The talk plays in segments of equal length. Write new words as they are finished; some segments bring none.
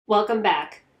Welcome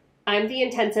back. I'm the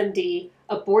Intense MD,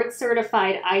 a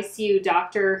board-certified ICU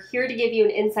doctor here to give you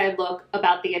an inside look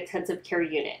about the intensive care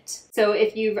unit. So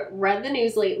if you've read the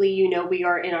news lately, you know we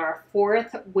are in our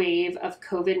fourth wave of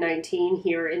COVID-19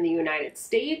 here in the United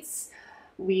States.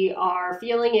 We are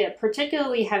feeling it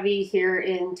particularly heavy here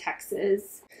in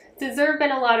Texas. Since there have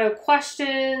been a lot of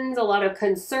questions, a lot of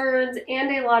concerns,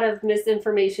 and a lot of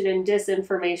misinformation and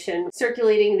disinformation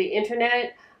circulating the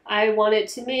internet, I wanted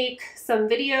to make some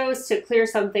videos to clear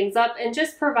some things up and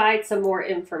just provide some more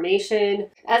information.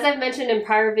 As I've mentioned in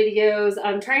prior videos,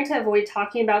 I'm trying to avoid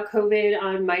talking about COVID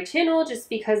on my channel just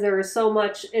because there is so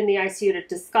much in the ICU to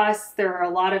discuss. There are a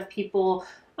lot of people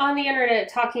on the internet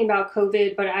talking about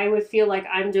COVID, but I would feel like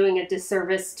I'm doing a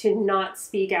disservice to not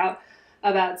speak out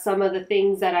about some of the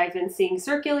things that I've been seeing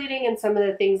circulating and some of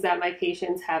the things that my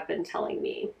patients have been telling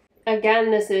me.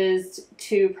 Again, this is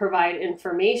to provide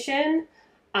information.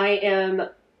 I am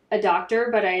a doctor,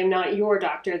 but I am not your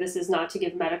doctor. This is not to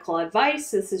give medical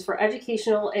advice. This is for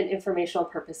educational and informational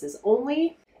purposes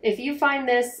only. If you find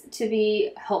this to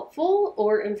be helpful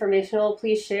or informational,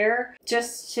 please share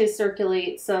just to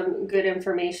circulate some good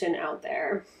information out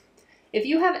there. If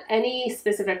you have any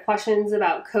specific questions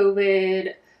about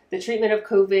COVID, the treatment of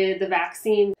COVID, the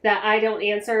vaccine that I don't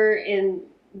answer in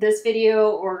this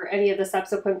video or any of the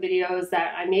subsequent videos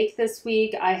that I make this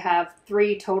week, I have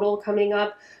 3 total coming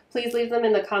up. Please leave them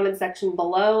in the comment section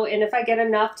below. And if I get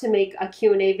enough to make a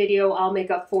Q&A video, I'll make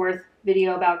a 4th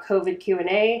video about COVID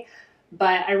Q&A.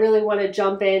 But I really want to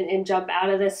jump in and jump out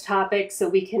of this topic so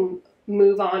we can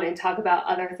move on and talk about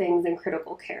other things in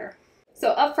critical care. So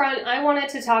up front, I wanted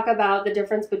to talk about the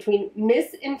difference between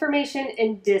misinformation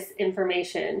and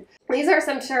disinformation. These are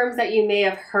some terms that you may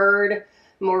have heard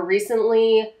more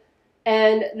recently,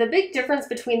 and the big difference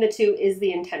between the two is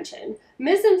the intention.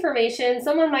 Misinformation,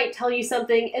 someone might tell you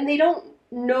something and they don't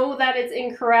know that it's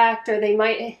incorrect, or they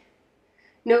might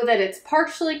know that it's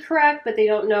partially correct, but they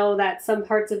don't know that some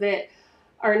parts of it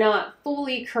are not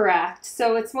fully correct.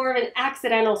 So it's more of an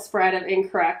accidental spread of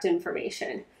incorrect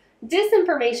information.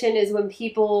 Disinformation is when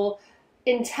people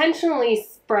intentionally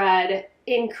spread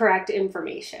incorrect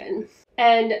information.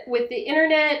 And with the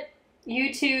internet,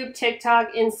 YouTube,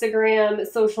 TikTok, Instagram,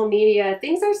 social media,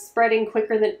 things are spreading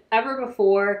quicker than ever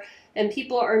before, and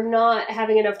people are not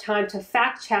having enough time to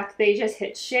fact check. They just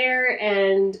hit share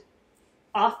and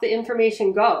off the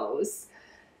information goes.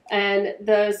 And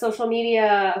the social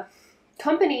media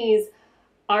companies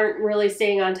aren't really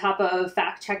staying on top of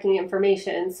fact checking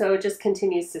information, so it just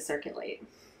continues to circulate.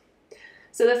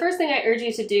 So the first thing I urge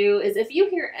you to do is, if you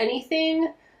hear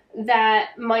anything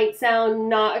that might sound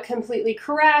not completely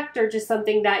correct or just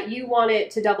something that you want it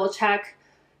to double check,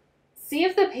 see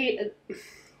if the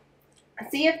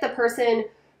person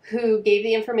who gave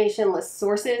the information lists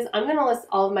sources. I'm going to list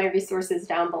all of my resources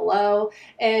down below,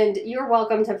 and you're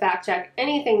welcome to fact check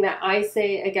anything that I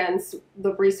say against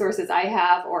the resources I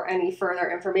have or any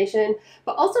further information,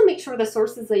 but also make sure the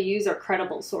sources they use are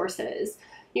credible sources.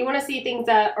 You want to see things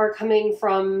that are coming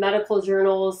from medical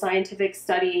journals, scientific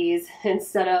studies,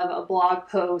 instead of a blog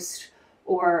post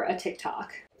or a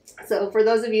TikTok. So for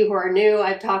those of you who are new,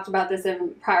 I've talked about this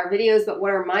in prior videos, but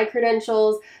what are my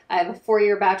credentials? I have a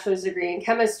 4-year bachelor's degree in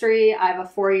chemistry. I have a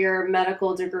 4-year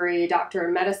medical degree, doctor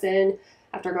in medicine.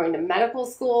 After going to medical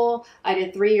school, I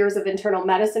did 3 years of internal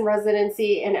medicine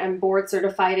residency and am board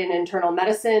certified in internal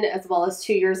medicine, as well as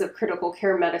 2 years of critical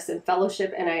care medicine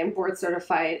fellowship, and I am board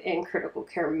certified in critical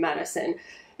care medicine.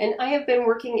 And I have been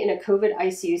working in a COVID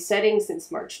ICU setting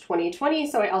since March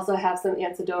 2020, so I also have some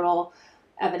anecdotal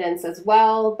evidence as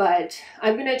well, but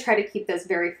I'm going to try to keep this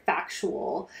very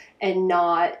factual and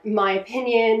not my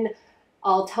opinion.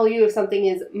 I'll tell you if something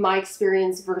is my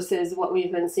experience versus what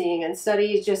we've been seeing in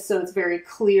studies, just so it's very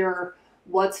clear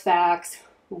what's facts,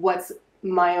 what's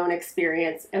my own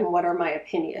experience, and what are my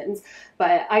opinions.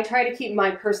 But I try to keep my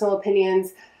personal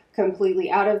opinions completely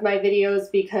out of my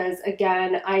videos because,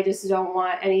 again, I just don't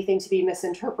want anything to be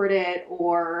misinterpreted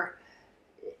or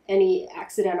any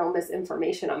accidental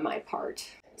misinformation on my part.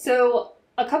 So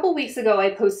a couple weeks ago,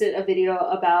 I posted a video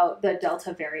about the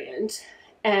Delta variant.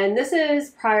 And this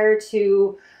is prior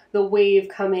to the wave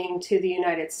coming to the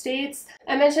United States.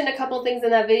 I mentioned a couple things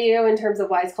in that video in terms of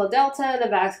why it's called Delta, the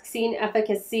vaccine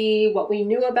efficacy, what we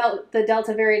knew about the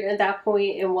Delta variant at that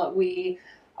point, and what we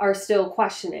are still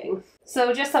questioning.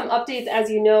 So just some updates.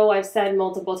 As you know, I've said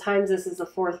multiple times, this is the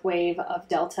 4th wave of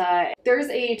Delta. There's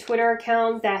a Twitter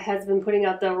account that has been putting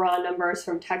out the raw numbers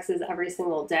from Texas every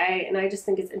single day, and I just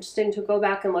think it's interesting to go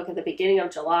back and look at the beginning of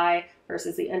July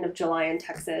versus the end of July in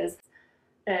Texas.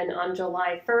 And on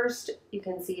July 1st, you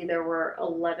can see there were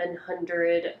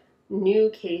 1,100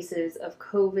 new cases of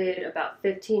COVID, about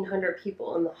 1,500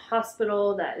 people in the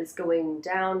hospital. That is going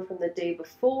down from the day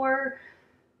before.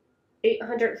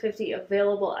 850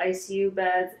 available ICU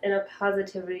beds and a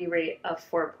positivity rate of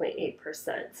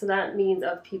 4.8%. So that means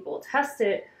of people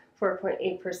tested,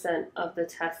 4.8% of the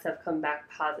tests have come back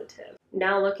positive.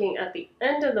 Now looking at the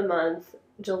end of the month,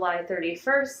 July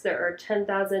 31st, there are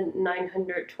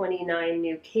 10,929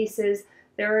 new cases.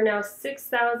 There are now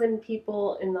 6,000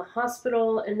 people in the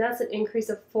hospital, and that's an increase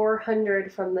of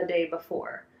 400 from the day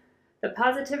before. The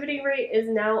positivity rate is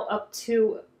now up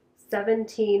to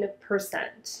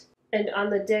 17%. And on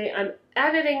the day I'm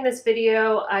editing this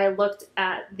video, I looked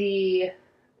at the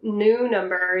new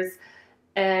numbers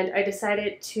and I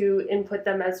decided to input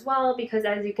them as well because,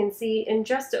 as you can see, in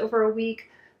just over a week,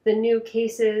 the new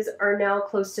cases are now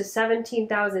close to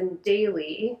 17,000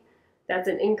 daily. That's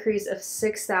an increase of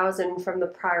 6,000 from the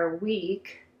prior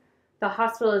week. The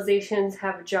hospitalizations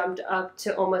have jumped up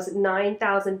to almost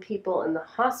 9,000 people in the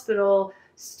hospital,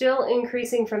 still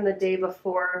increasing from the day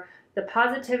before. The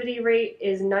positivity rate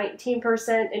is 19%,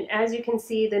 and as you can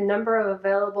see, the number of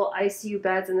available ICU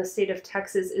beds in the state of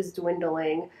Texas is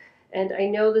dwindling. And I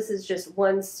know this is just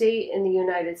one state in the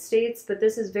United States, but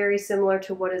this is very similar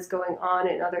to what is going on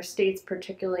in other states,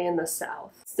 particularly in the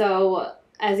South. So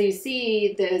as you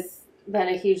see, there's been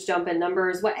a huge jump in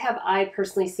numbers. What have I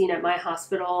personally seen at my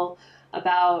hospital?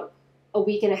 About a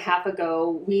week and a half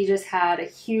ago, we just had a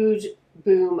huge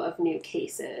boom of new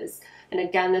cases. And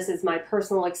again, this is my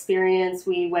personal experience.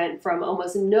 We went from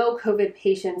almost no COVID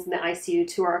patients in the ICU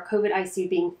to our COVID ICU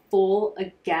being full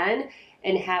again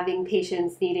and having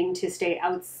patients needing to stay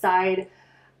outside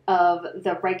of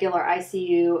the regular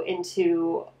ICU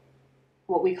into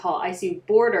what we call ICU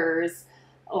borders,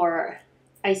 or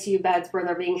ICU beds where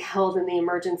they're being held in the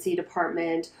emergency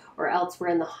department or elsewhere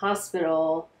in the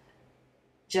hospital,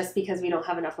 just because we don't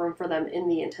have enough room for them in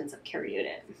the intensive care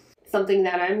unit. Something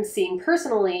that I'm seeing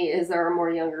personally is there are more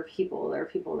younger people. There are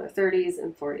people in their 30s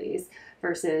and 40s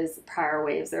versus prior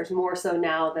waves. There's more so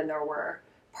now than there were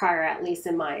prior, at least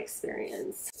in my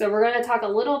experience. So we're going to talk a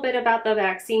little bit about the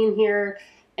vaccine here.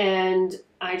 And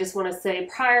I just want to say,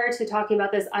 prior to talking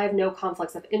about this, I have no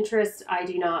conflicts of interest. I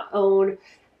do not own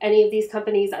any of these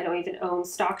companies. I don't even own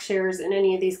stock shares in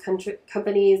any of these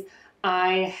companies.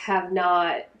 I have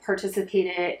not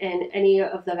participated in any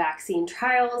of the vaccine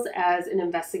trials as an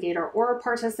investigator or a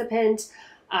participant.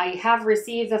 I have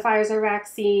received the Pfizer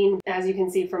vaccine. As you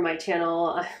can see from my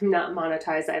channel, I'm not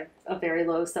monetized. I have a very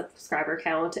low subscriber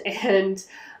count, and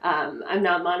I'm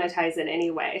not monetized in any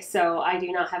way. So I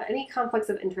do not have any conflicts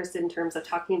of interest in terms of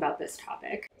talking about this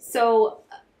topic. So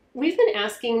we've been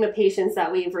asking the patients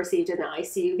that we've received in the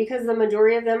ICU, because the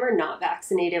majority of them are not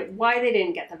vaccinated, why they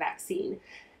didn't get the vaccine.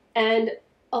 And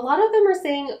a lot of them are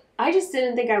saying, I just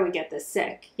didn't think I would get this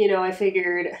sick. You know, I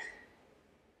figured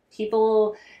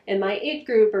people in my age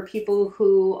group or people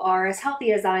who are as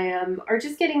healthy as I am are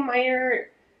just getting minor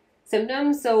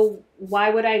symptoms, so why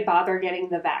would I bother getting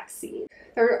the vaccine?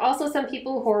 There are also some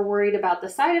people who are worried about the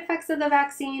side effects of the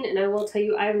vaccine, and I will tell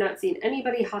you, I have not seen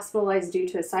anybody hospitalized due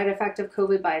to a side effect of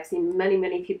COVID, but I've seen many,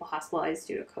 many people hospitalized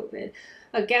due to COVID.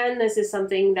 Again, this is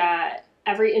something that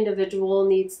every individual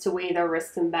needs to weigh the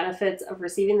risks and benefits of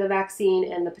receiving the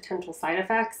vaccine and the potential side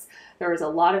effects. There is a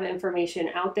lot of information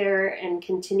out there, and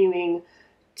continuing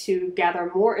to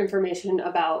gather more information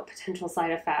about potential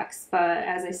side effects. But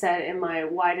as I said in my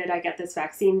Why Did I Get This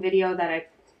Vaccine video that I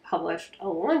published a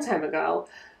long time ago,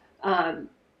 the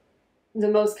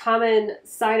most common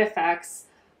side effects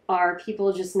are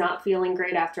people just not feeling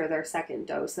great after their second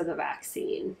dose of the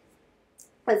vaccine.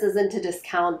 This isn't to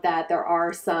discount that there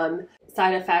are some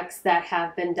side effects that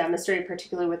have been demonstrated,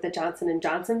 particularly with the Johnson &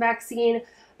 Johnson vaccine,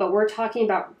 but we're talking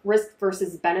about risk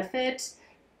versus benefit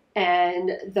and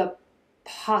the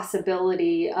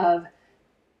possibility of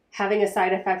having a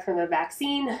side effect from the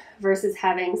vaccine versus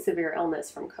having severe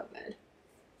illness from COVID.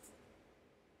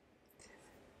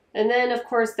 And then, of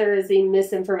course, there is the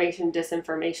misinformation,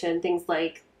 disinformation, things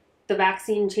like the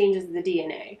vaccine changes the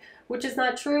DNA, which is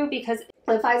not true, because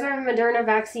the Pfizer and Moderna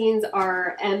vaccines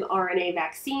are mRNA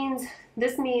vaccines.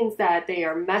 This means that they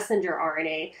are messenger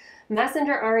RNA.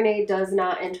 Messenger RNA does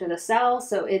not enter the cell,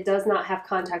 so it does not have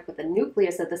contact with the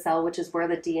nucleus of the cell, which is where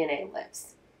the DNA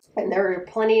lives. And there are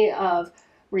plenty of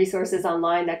resources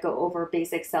online that go over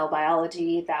basic cell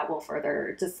biology that will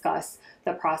further discuss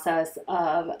the process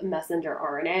of messenger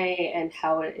RNA and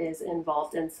how it is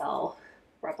involved in cell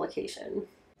replication.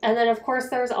 And then, of course,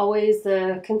 there's always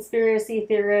the conspiracy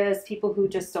theorists, people who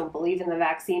just don't believe in the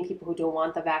vaccine, people who don't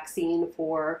want the vaccine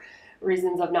for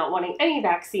reasons of not wanting any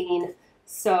vaccine.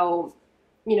 So,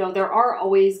 you know, there are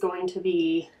always going to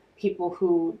be people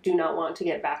who do not want to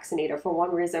get vaccinated for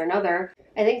one reason or another.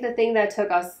 I think the thing that took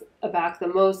us aback the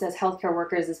most as healthcare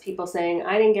workers is people saying,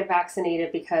 I didn't get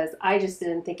vaccinated because I just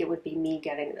didn't think it would be me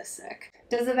getting this sick.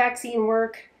 Does the vaccine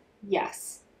work?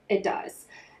 Yes, it does.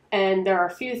 And there are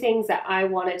a few things that I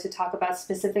wanted to talk about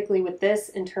specifically with this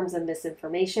in terms of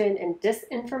misinformation and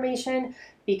disinformation,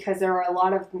 because there are a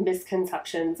lot of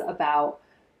misconceptions about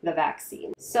the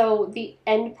vaccine. So the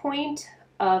endpoint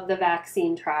of the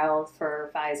vaccine trial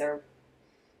for Pfizer,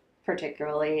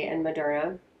 particularly, and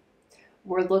Moderna,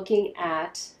 we're looking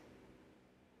at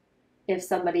if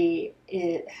somebody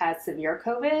has severe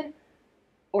COVID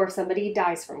or if somebody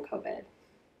dies from COVID.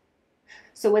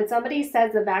 So when somebody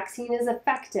says the vaccine is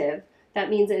effective, that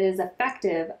means it is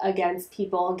effective against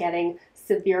people getting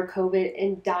severe COVID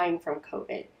and dying from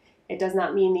COVID. It does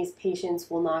not mean these patients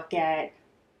will not get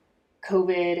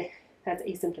COVID that's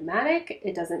asymptomatic.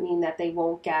 It doesn't mean that they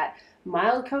won't get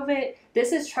mild COVID.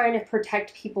 This is trying to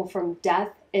protect people from death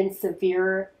and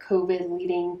severe COVID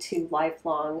leading to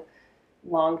lifelong,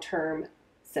 long-term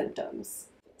symptoms.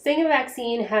 Saying a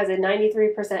vaccine has a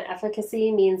 93%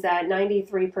 efficacy means that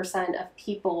 93% of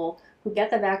people who get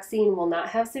the vaccine will not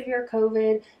have severe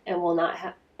COVID and will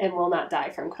not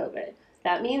die from COVID.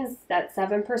 That means that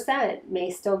 7%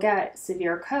 may still get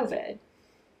severe COVID.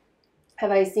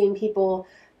 Have I seen people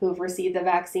who've received the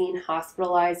vaccine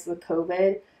hospitalized with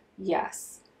COVID?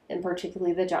 Yes, and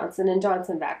particularly the Johnson &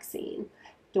 Johnson vaccine.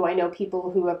 Do I know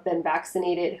people who have been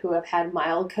vaccinated who have had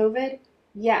mild COVID?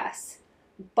 Yes,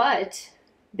 but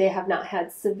they have not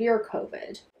had severe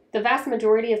COVID. The vast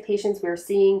majority of patients we're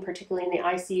seeing, particularly in the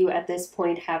ICU at this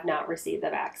point, have not received the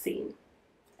vaccine.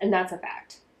 And that's a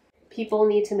fact. People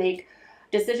need to make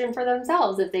a decision for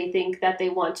themselves if they think that they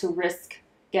want to risk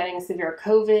getting severe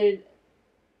COVID,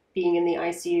 being in the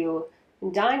ICU,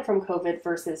 and dying from COVID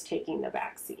versus taking the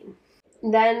vaccine.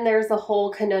 Then there's the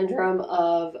whole conundrum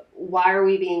of why are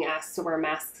we being asked to wear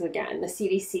masks again? The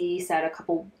CDC said a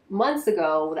couple months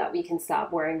ago that we can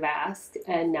stop wearing masks,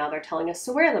 and now they're telling us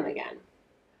to wear them again.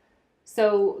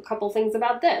 So a couple things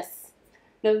about this.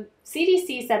 The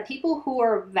CDC said people who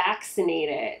are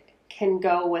vaccinated can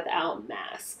go without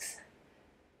masks.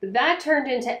 That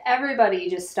turned into everybody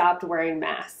just stopped wearing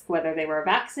masks, whether they were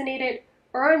vaccinated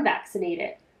or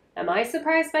unvaccinated. Am I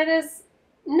surprised by this?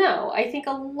 No, I think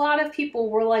a lot of people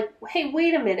were like, hey,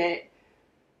 wait a minute.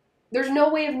 There's no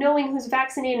way of knowing who's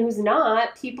vaccinated and who's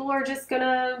not. People are just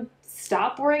gonna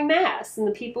stop wearing masks. And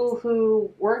the people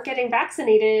who weren't getting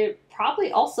vaccinated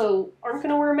probably also aren't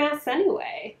gonna wear masks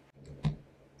anyway.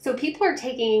 So people are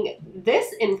taking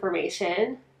this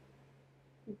information,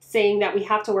 saying that we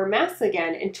have to wear masks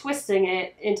again, and twisting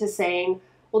it into saying,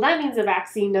 well, that means the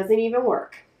vaccine doesn't even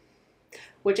work.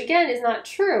 Which again is not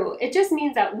true. It just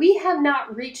means that we have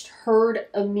not reached herd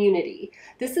immunity.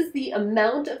 This is the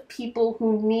amount of people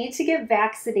who need to get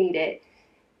vaccinated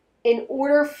in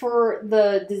order for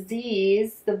the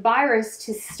disease, the virus,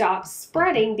 to stop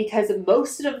spreading, because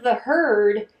most of the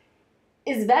herd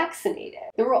is vaccinated.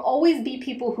 There will always be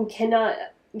people who cannot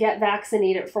get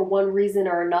vaccinated for one reason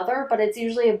or another, but it's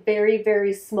usually a very,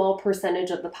 very small percentage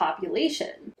of the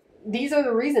population. These are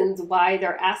the reasons why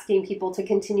they're asking people to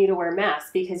continue to wear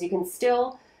masks, because you can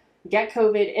still get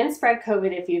COVID and spread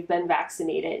COVID if you've been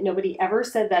vaccinated. Nobody ever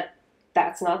said that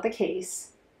that's not the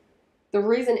case. The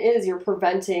reason is you're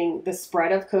preventing the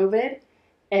spread of COVID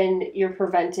and you're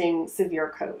preventing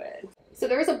severe COVID. So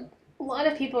there's a lot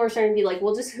of people are starting to be like,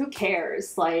 well, just who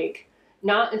cares? Like,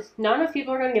 not enough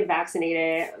people are going to get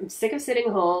vaccinated. I'm sick of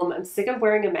sitting home. I'm sick of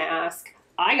wearing a mask.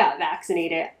 I got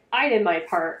vaccinated. I did my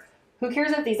part. Who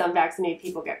cares if these unvaccinated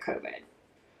people get COVID?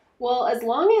 Well, as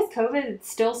long as COVID is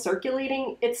still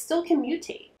circulating, it still can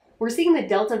mutate. We're seeing the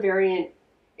Delta variant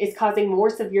is causing more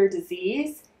severe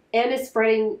disease and is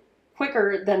spreading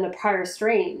quicker than the prior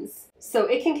strains. So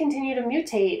it can continue to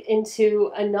mutate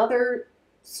into another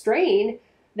strain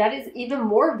that is even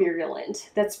more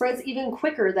virulent, that spreads even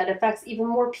quicker, that affects even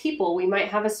more people. We might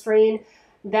have a strain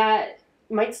that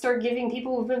might start giving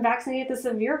people who've been vaccinated the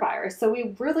severe virus. So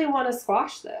we really want to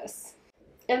squash this.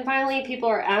 And finally, people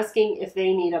are asking if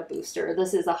they need a booster.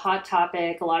 This is a hot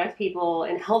topic. A lot of people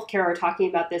in healthcare are talking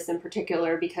about this in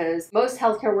particular because most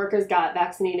healthcare workers got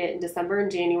vaccinated in December and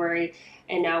January,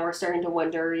 and now we're starting to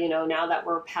wonder, now that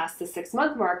we're past the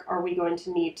 6-month mark, are we going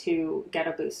to need to get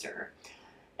a booster?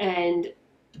 And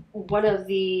one of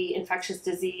the infectious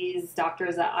disease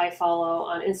doctors that I follow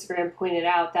on Instagram pointed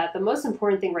out that the most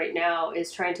important thing right now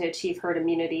is trying to achieve herd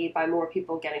immunity by more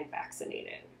people getting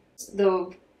vaccinated.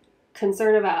 The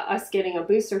concern about us getting a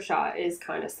booster shot is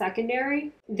kind of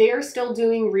secondary. They are still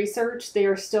doing research. They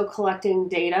are still collecting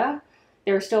data.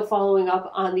 They're still following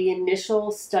up on the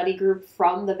initial study group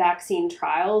from the vaccine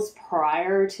trials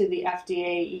prior to the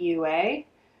FDA EUA.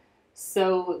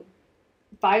 So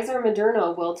Pfizer and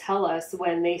Moderna will tell us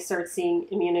when they start seeing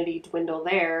immunity dwindle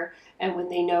there and when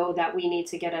they know that we need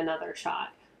to get another shot.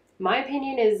 My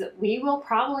opinion is we will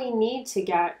probably need to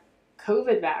get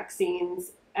COVID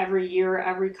vaccines every year,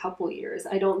 every couple years.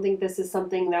 I don't think this is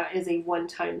something that is a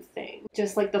one-time thing.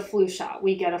 Just like the flu shot,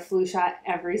 we get a flu shot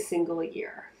every single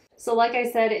year. So like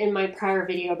I said in my prior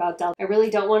video about Delta, I really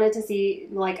don't want it to see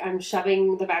like I'm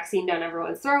shoving the vaccine down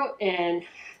everyone's throat and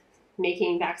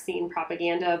making vaccine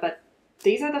propaganda, but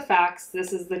these are the facts,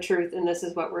 this is the truth, and this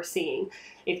is what we're seeing.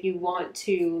 If you want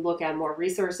to look at more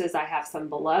resources, I have some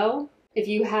below. If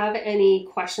you have any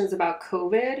questions about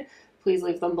COVID, please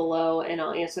leave them below and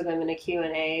I'll answer them in a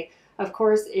Q&A. Of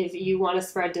course, if you want to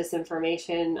spread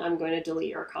disinformation, I'm going to delete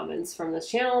your comments from this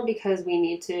channel because we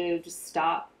need to just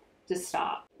stop.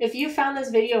 If you found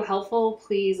this video helpful,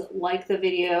 please like the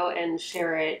video and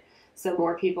share it so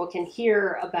more people can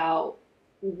hear about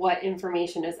what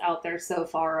information is out there so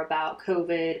far about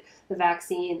COVID, the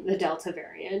vaccine, the Delta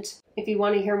variant. If you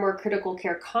want to hear more critical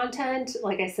care content,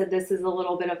 like I said, this is a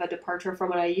little bit of a departure from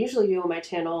what I usually do on my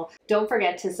channel. Don't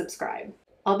forget to subscribe.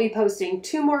 I'll be posting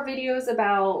 2 more videos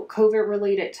about COVID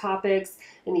related topics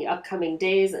in the upcoming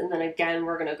days. And then again,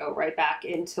 we're going to go right back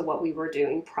into what we were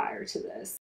doing prior to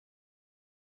this.